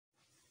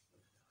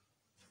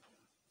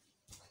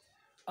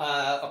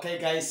Okay,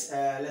 guys,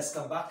 let's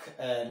come back.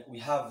 And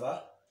we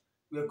are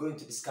going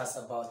to discuss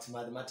about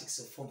mathematics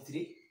of Form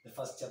 3, the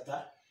first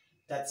chapter.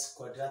 That's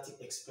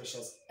quadratic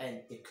expressions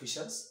and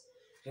equations.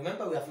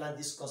 Remember, we have learned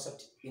this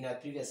concept in our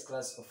previous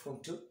class of Form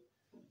 2.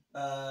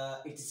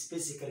 It is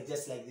basically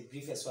just like the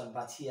previous one,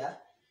 but here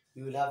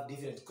we will have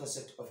different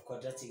concept of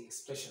quadratic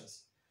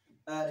expressions.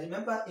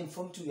 Remember, in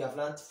Form 2, we have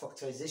learned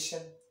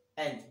factorization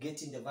and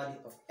getting the value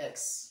of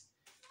x.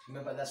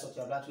 Remember, that's what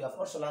we have learned. We have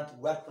also learned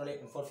word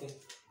product involving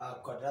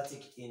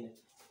quadratic in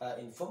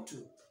Form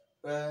 2.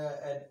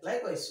 And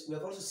likewise, we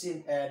have also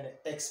seen an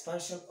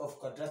expansion of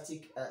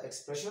quadratic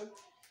expression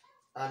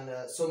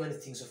and so many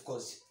things, of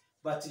course.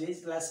 But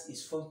today's class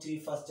is Form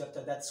 3, first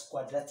chapter, that's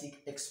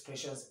quadratic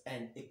expressions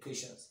and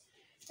equations.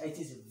 It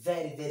is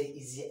very, very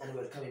easy and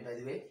welcoming, by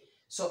the way.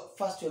 So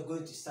first we are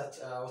going to start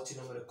what you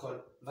normally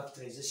call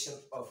factorization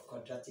of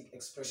quadratic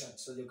expression.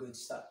 So they're going to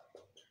start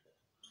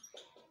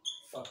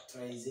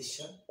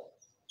factorization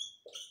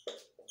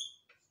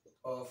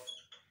of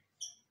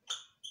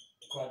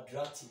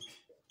quadratic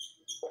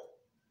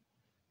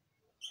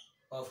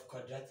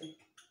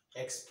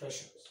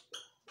expressions.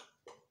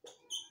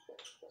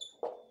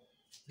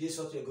 This is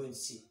what we're going to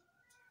see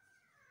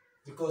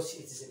because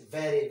it is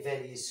very,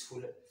 very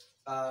useful.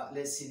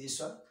 Let's see this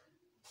one.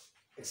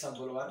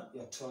 Example 1,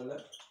 you're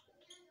told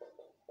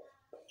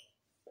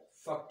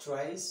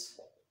factorize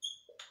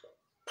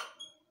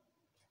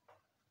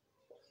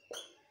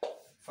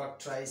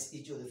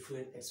each of the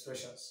following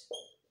expressions.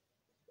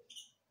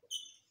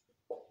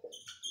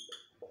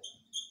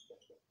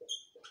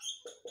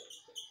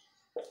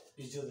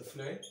 Each of the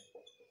following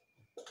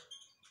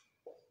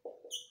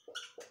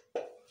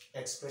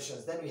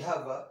expressions. Then we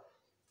have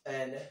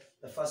and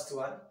the first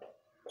one,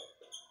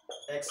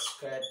 x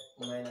squared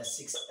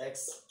minus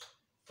 6x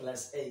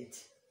plus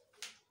 8.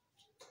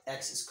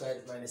 X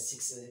squared minus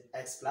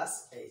 6x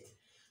plus 8.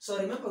 So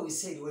remember, we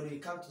said when we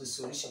come to the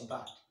solution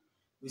part,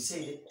 we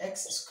say that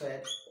x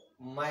squared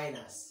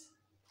minus,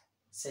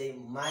 say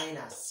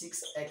minus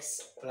 6x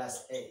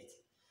plus 8.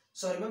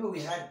 So remember,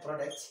 we had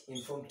product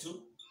in Form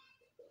 2.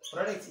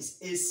 Product is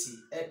AC,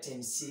 A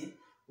times C,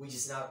 which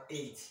is now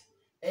 8.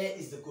 A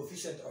is the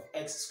coefficient of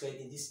x squared.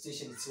 In this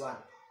situation, it's 1.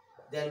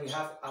 Then we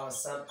have our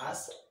sum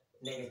as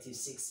negative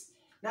 6.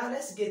 Now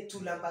let's get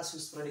two numbers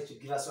whose product will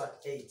give us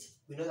what? 8.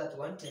 We know that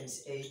 1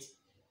 times 8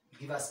 will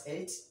give us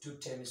 8. 2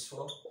 times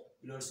 4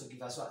 will also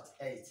give us what?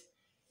 8.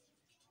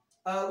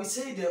 We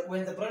say that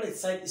when the product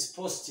side is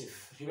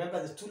positive,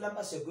 remember the two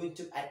numbers you're going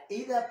to add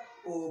either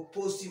or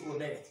positive or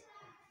negative.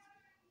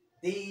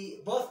 They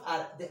both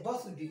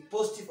will be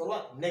positive or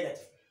what?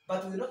 Negative.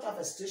 But we will not have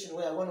a situation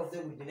where one of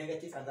them will be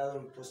negative and the other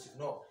will be positive.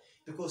 No,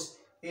 because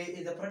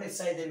in the product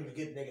side then we'll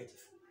get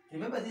negative.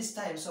 Remember this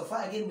time, so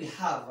far again we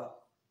have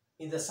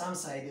in the sum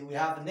side we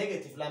have a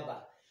negative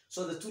number.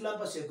 So the two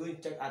numbers you're going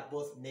to take are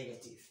both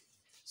negative.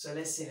 So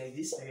let's say like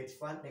this, negative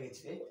 1,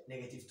 negative 8,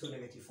 negative 2,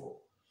 negative 4.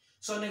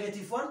 So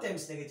negative 1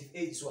 times negative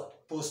 8 is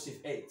what? Positive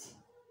 8.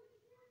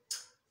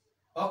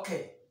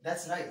 Okay,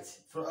 that's right.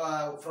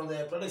 From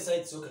the product side,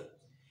 it's okay.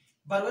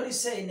 But when you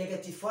say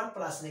negative 1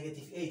 plus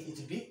negative 8, it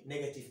will be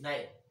negative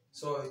 9.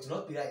 So it will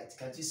not be right.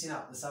 Can't you see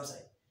now the sum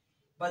side?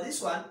 But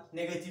this one,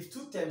 negative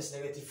 2 times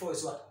negative 4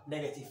 is what?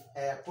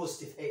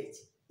 Positive 8.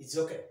 It's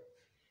okay.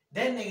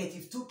 Then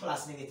negative 2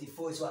 plus negative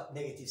 4 is what?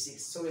 Negative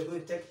 6. So we're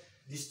going to take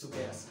these two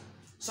pairs.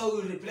 So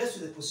we'll replace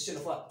with the position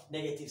of what?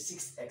 Negative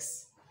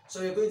 6x. So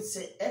we're going to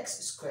say x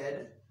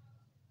squared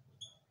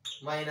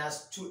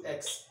minus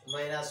 2x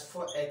minus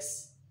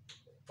 4x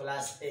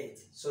plus 8.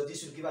 So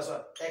this will give us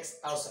what? X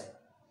outside.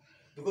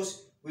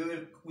 Because we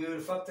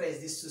will factorize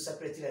these two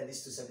separately and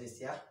these two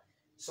separately, yeah?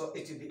 So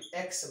it will be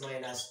x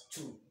minus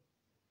 2.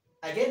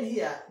 Again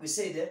here, we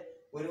say that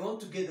when we want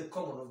to get the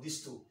common of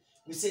these two,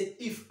 we said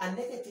if a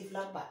negative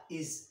number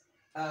is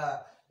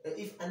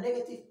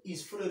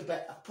followed by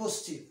a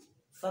positive,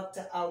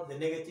 factor out the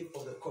negative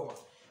of the common.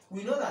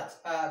 We know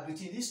that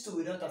between these two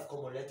we don't have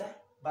common letter,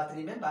 but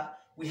remember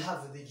we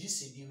have the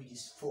GCD, which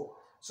is 4.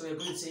 So we're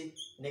going to say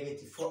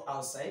negative 4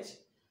 outside,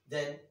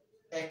 then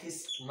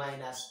x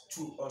minus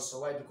 2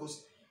 also. Why?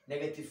 Because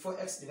negative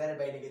 4x divided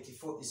by negative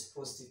 4 is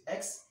positive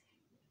x.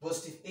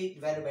 Positive 8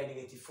 divided by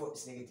negative 4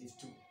 is negative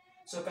 2.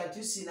 So can't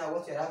you see now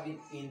what you're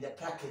having in the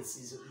brackets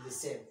is the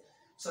same?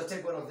 So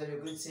take one of them,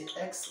 you're going to say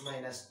x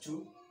minus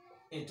 2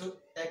 into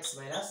x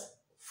minus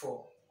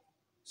 4.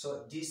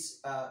 So this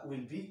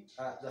will be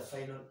the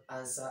final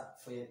answer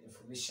for your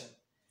information.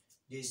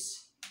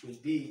 This will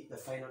be the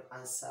final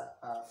answer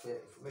for your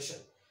information.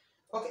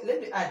 Okay, let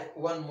me add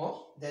one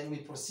more, then we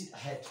proceed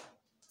ahead.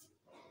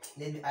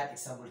 Let me add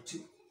example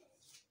 2.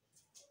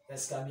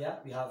 Let's come here.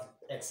 We have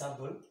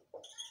example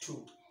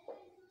 2.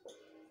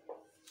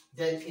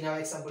 Then in our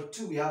example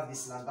 2, we have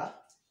this number.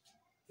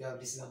 We have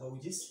this number,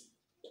 which is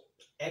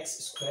x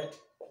squared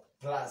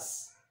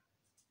plus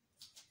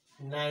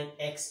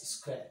 9x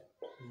squared.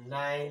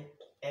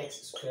 9x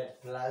squared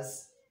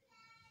plus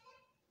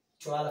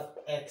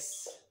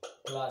 12x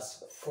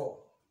plus 4.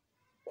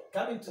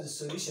 Coming to the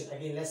solution,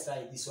 again, let's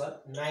write this one.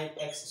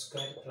 9x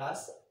squared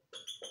plus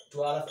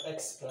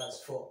 12x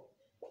plus 4.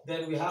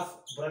 Then we have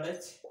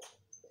product.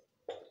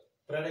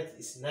 Product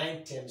is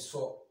 9 times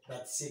 4,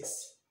 that's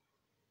 6.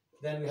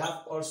 Then we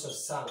have also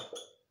sum.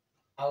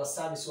 Our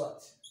sum is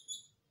what?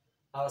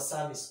 Our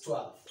sum is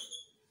 12.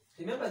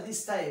 Remember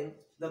this time,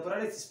 the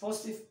product is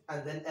positive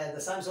and then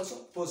the sum is also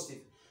positive.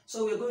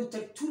 So we're going to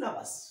take two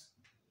numbers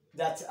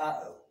that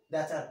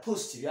are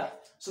positive, yeah?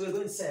 So we're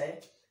going to say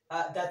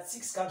that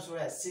 6 comes from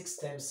where? 6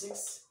 times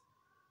 6,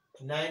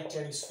 9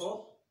 times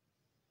 4,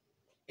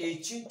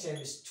 18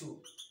 times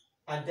 2,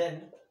 and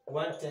then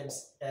 1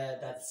 times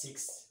that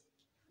 6.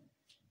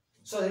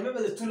 So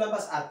remember the two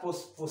numbers are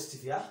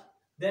positive, yeah?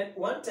 Then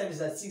 1 times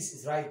that 6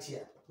 is right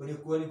here. When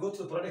you go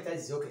to the product,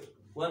 it's okay.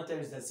 1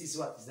 times that 6 is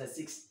what? Is that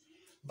 6.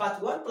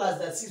 But 1 plus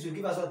that 6 will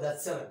give us what? That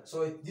 7.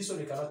 So this one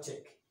we cannot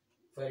check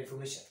for your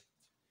information.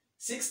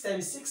 6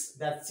 times 6,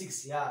 that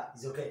 6, yeah,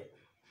 is okay.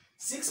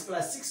 6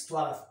 plus 6,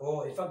 12.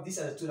 Oh, in fact, these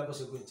are the two numbers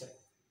you're going to check.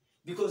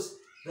 Because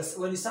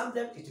when you sum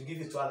them, it will give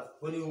you 12.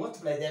 When you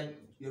multiply them,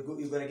 you're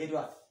going to get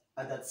what?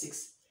 At that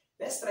 6.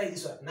 Let's try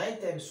this one.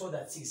 9 times 4,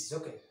 that 6 is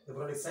okay. The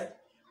product side.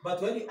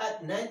 But when you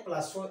add 9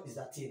 plus 4 is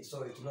that 10.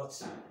 So it will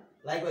not.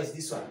 Likewise,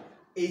 this one.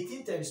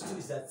 18 times 2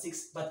 is that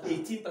 6. But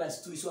 18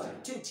 plus 2 is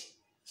what? 20.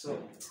 So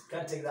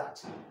can't take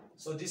that.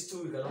 So these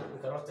two we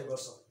cannot take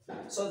also.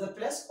 So the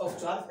place of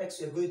 12x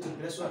we are going to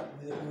replace what?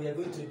 We are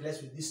going to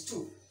replace with these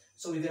two.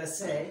 So we're gonna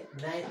say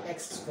 9x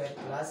squared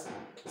plus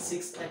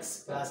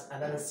 6x plus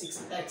another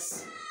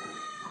 6x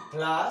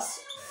plus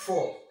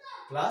 4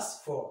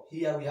 plus 4.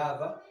 Here we have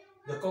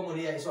the common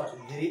here is what?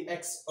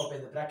 3x,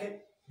 open the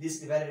bracket. This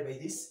divided by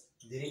this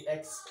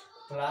 3x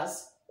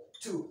plus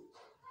 2.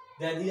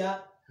 Then here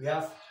we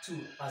have 2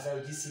 as our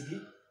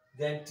GCD.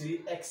 Then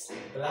 3x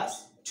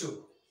plus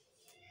 2.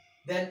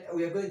 Then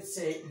we are going to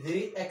say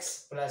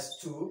 3x plus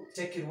 2,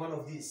 taking one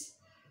of these,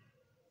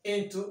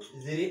 into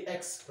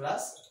 3x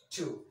plus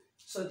 2.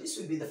 So this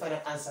will be the final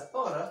answer.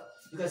 Or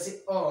you can say,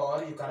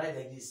 or you can write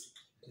like this,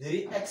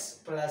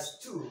 3x plus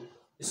 2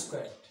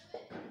 squared.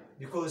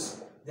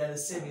 Because they are the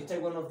same. You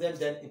take one of them,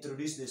 then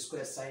introduce the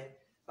square sign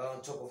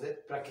on top of the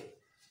bracket.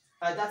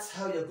 That's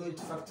how you're going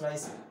to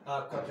factorize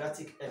a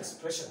quadratic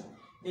expression.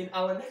 In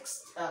our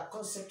next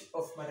concept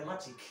of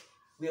mathematics,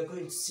 we are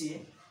going to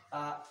see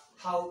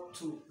how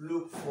to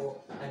look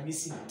for a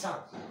missing term.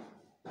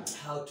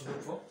 How to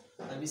look for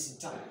a missing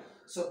term.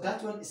 So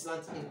that one is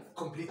learned in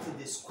completing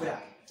the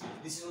square.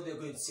 This is what you're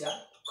going to see.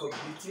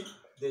 Completing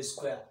the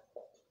square.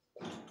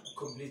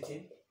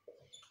 Completing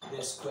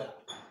the square.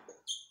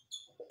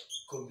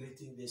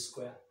 Completing the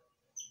square.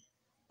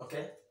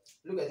 Okay?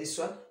 Look at this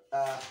one.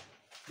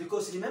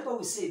 Because remember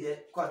we say the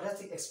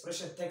quadratic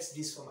expression takes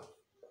this format.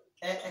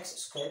 ax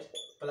squared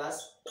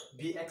plus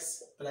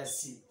bx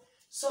plus c.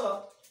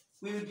 So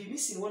we will be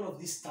missing one of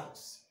these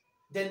terms.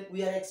 Then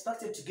we are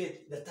expected to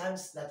get the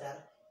terms that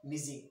are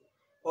missing,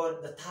 or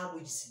the term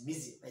which is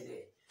missing, by the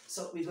way.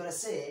 So we're going to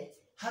say,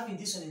 having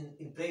this one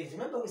in brain,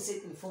 remember we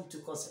said in Form 2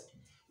 concept,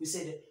 we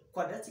said the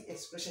quadratic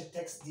expression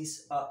takes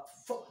this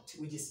format,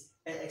 which is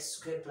ax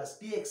squared plus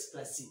bx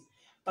plus c.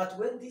 But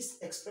when this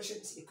expression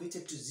is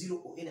equated to 0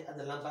 or any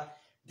other number,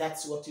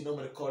 that's what you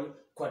normally call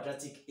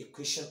quadratic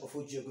equation, of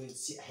which you're going to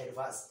see ahead of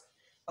us.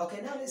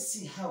 Okay, now let's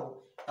see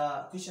how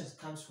equations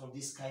comes from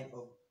this kind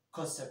of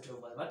concept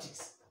of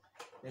mathematics.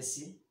 Let's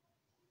see.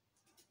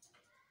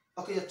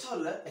 Okay, you're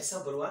told,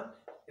 example 1,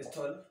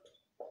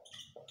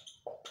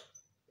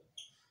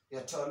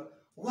 you're told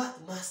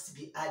what must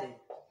be added?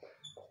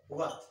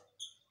 What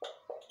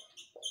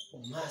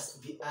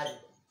must be added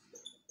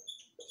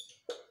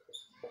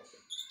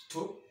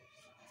to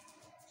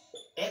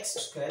x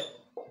squared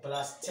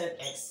plus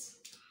 10x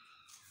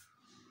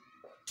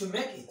to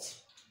make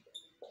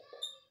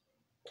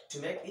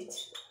it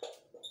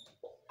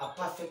a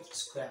perfect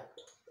square.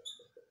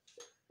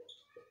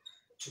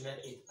 To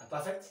make it a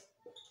perfect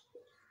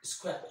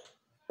square.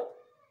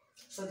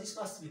 So this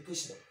must be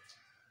equation.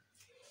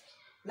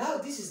 Now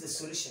this is the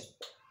solution.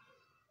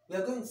 We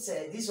are going to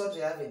say this is what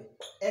we are having: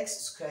 x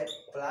squared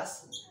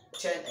plus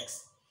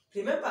 10x.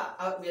 Remember,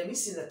 we are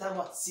missing the term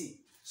what? C.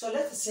 So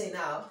let's say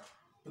now,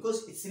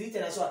 because it's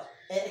written as what?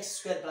 ax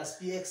squared plus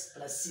bx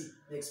plus c,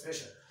 the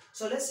expression.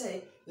 So let's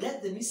say,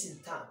 let the missing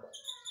term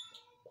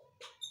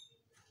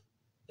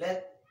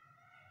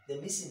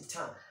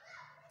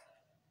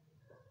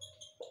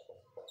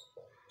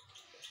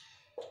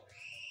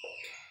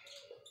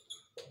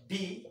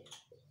be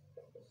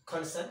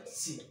constant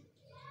c.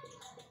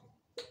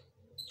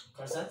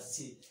 Constant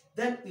c.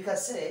 Then we can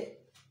say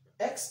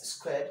x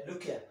squared,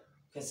 look here,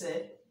 we can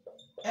say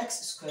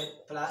x squared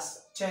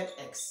plus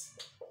 10x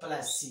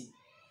plus c.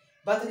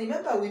 But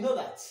remember, we know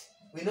that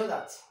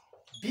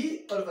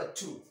b over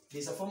 2,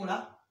 there's a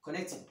formula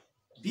connecting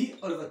b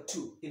over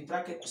 2 in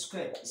bracket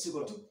squared is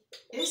equal to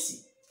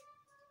ac.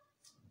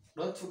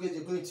 Don't forget,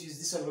 you're going to use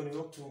this one when you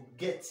want to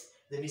get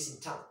the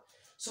missing term.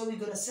 So we're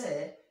going to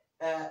say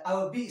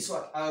our b is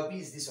what? Our b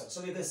is this one.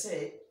 So we're going to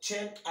say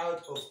 10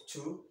 out of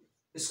 2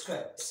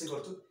 squared is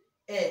equal to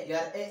a. Your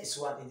a is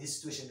 1 in this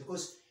situation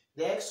because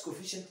the x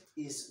coefficient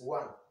is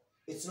 1.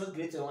 It's not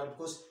greater than 1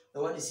 because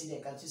the 1 is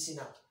hidden. Can't you see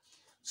now?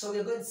 So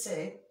we're going to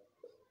say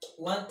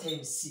 1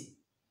 times c.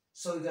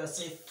 So we're going to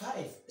say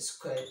 5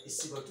 squared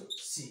is equal to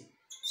c.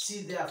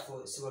 C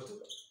therefore is equal to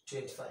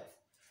 25.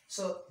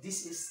 So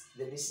this is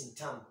the missing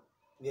term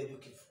we are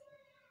looking for.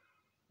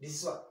 This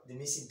is what? The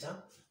missing term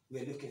we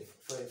are looking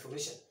for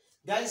information.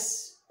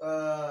 Guys,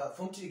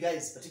 Form 3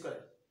 guys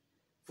particularly,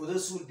 for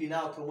those who will be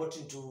now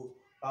promoting to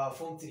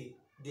Form 3,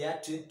 they are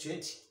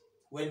 20.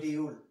 When they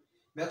will,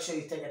 make sure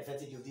you take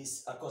advantage of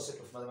this concept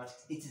of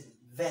mathematics. It is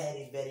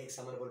very, very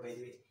examinable, by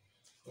the way.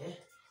 Yeah?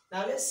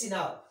 Now let's see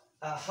now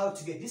how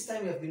to get, this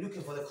time we have been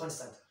looking for the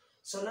constant.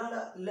 So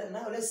now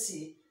let's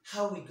see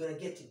how we're going to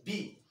get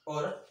B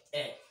or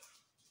A.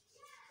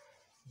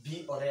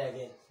 B or A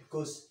again,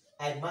 because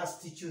I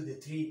must teach you the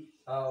three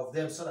of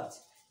them so that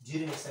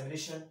during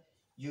examination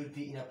you'll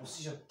be in a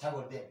position to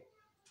tackle them.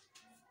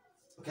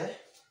 Okay?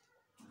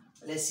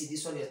 Let's see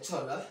this one here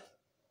taller.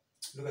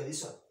 Look at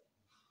this one.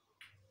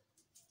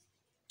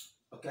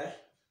 Okay?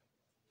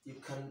 You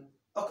can,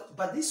 okay,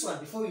 but this one,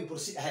 before we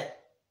proceed ahead,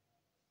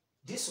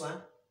 this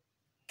one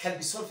can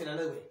be solved in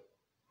another way.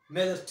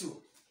 Method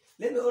 2.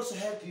 Let me also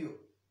help you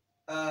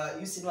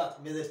using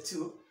what? Method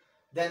 2.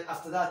 Then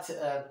after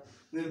that,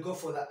 we'll go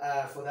for the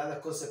other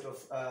concept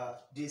of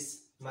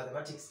this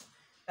mathematics.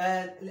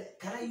 And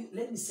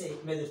let me say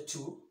method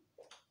 2.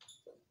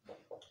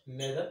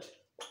 Method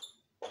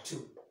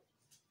 2.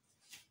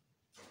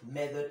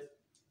 Method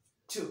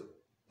 2.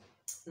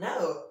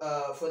 Now,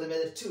 for the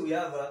method 2, we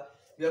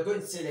are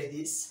going to say like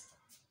this: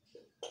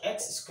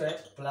 x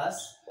squared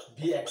plus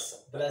bx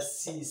plus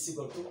c is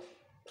equal to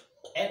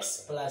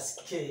x plus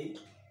k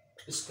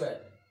squared.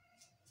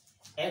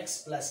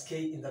 X plus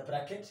k in the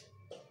bracket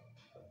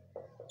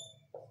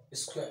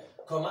squared,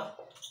 comma,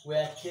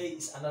 where k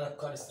is another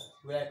constant.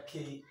 Where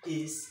k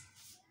is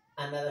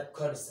another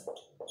constant.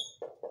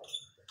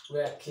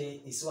 Where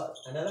k is what?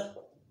 Another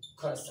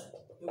constant.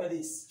 Look at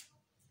this.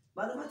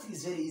 Mathematics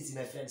is very easy,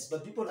 my friends,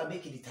 but people are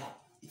making it hard.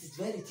 It is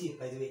very deep,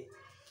 by the way.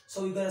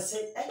 So we're going to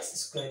say x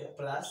squared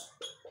plus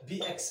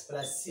bx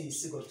plus c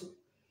is equal to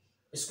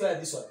square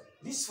this one.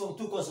 This is from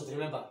two concepts,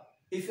 remember.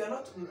 If you are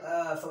not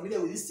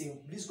familiar with this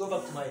thing, please go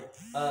back to my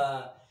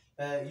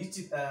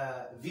YouTube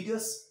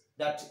videos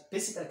that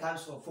basically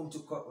comes from Form 2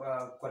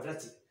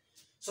 quadratic.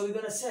 So we're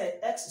going to say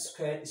x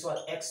squared is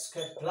what? X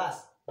squared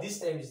plus, this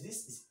times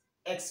this is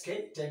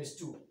xk times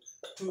 2.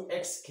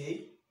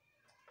 2xk,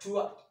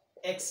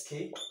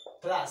 2xk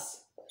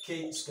plus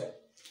k squared.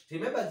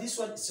 Remember, this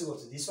one is equal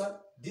to this one,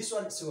 this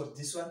one is equal to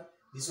this one,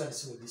 this one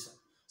is equal to this one.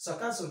 So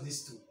cancel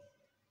these two.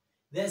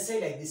 Then say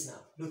like this now.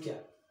 Look here.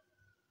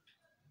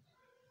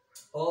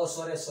 Oh,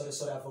 sorry,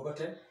 I've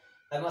forgotten.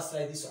 I must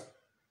write this one.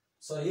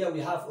 So here we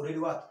have already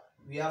what?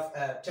 We have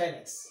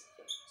 10x.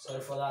 Sorry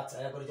for that,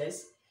 I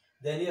apologize.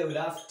 Then here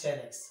we'll have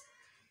 10x.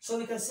 So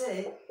we can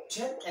say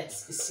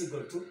 10x is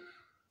equal to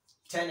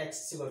 10x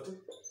is equal to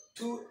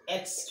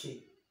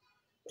 2xk.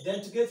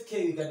 Then to get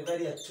k, we can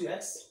divide here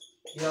 2x.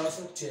 Here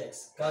also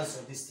 2x.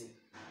 Cancel this thing.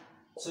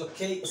 So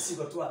k is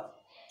equal to what?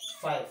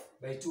 5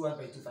 by 2, 1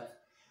 by 2, 5.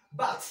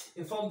 But,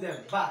 inform them,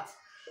 but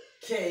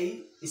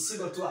k is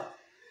equal to what?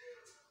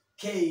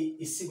 K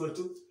is equal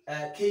to,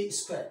 k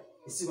squared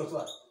is equal to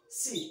what?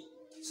 C.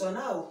 So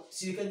now,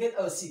 so you can get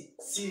our C.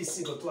 C is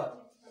equal to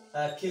what?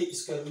 K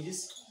squared, which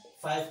is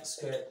 5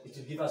 squared. It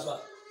will give us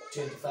what?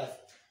 25.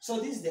 So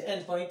this is the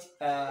end point.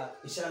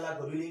 Inshallah,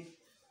 God willing,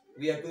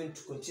 we are going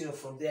to continue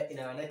from there in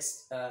our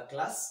next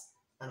class.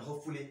 And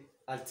hopefully,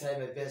 I'll try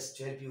my best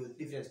to help you with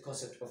different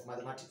concepts of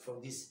mathematics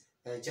from this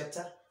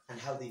chapter and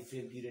how they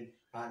frame during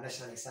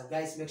national exam.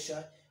 Guys, make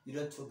sure you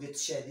don't forget to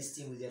share this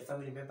thing with your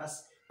family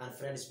members and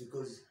friends,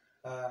 because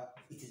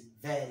it is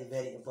very,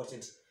 very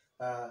important.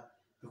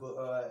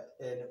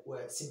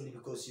 Simply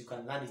because you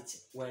can learn it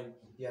when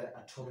you are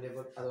at home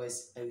level.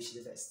 Otherwise, I wish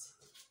you the best.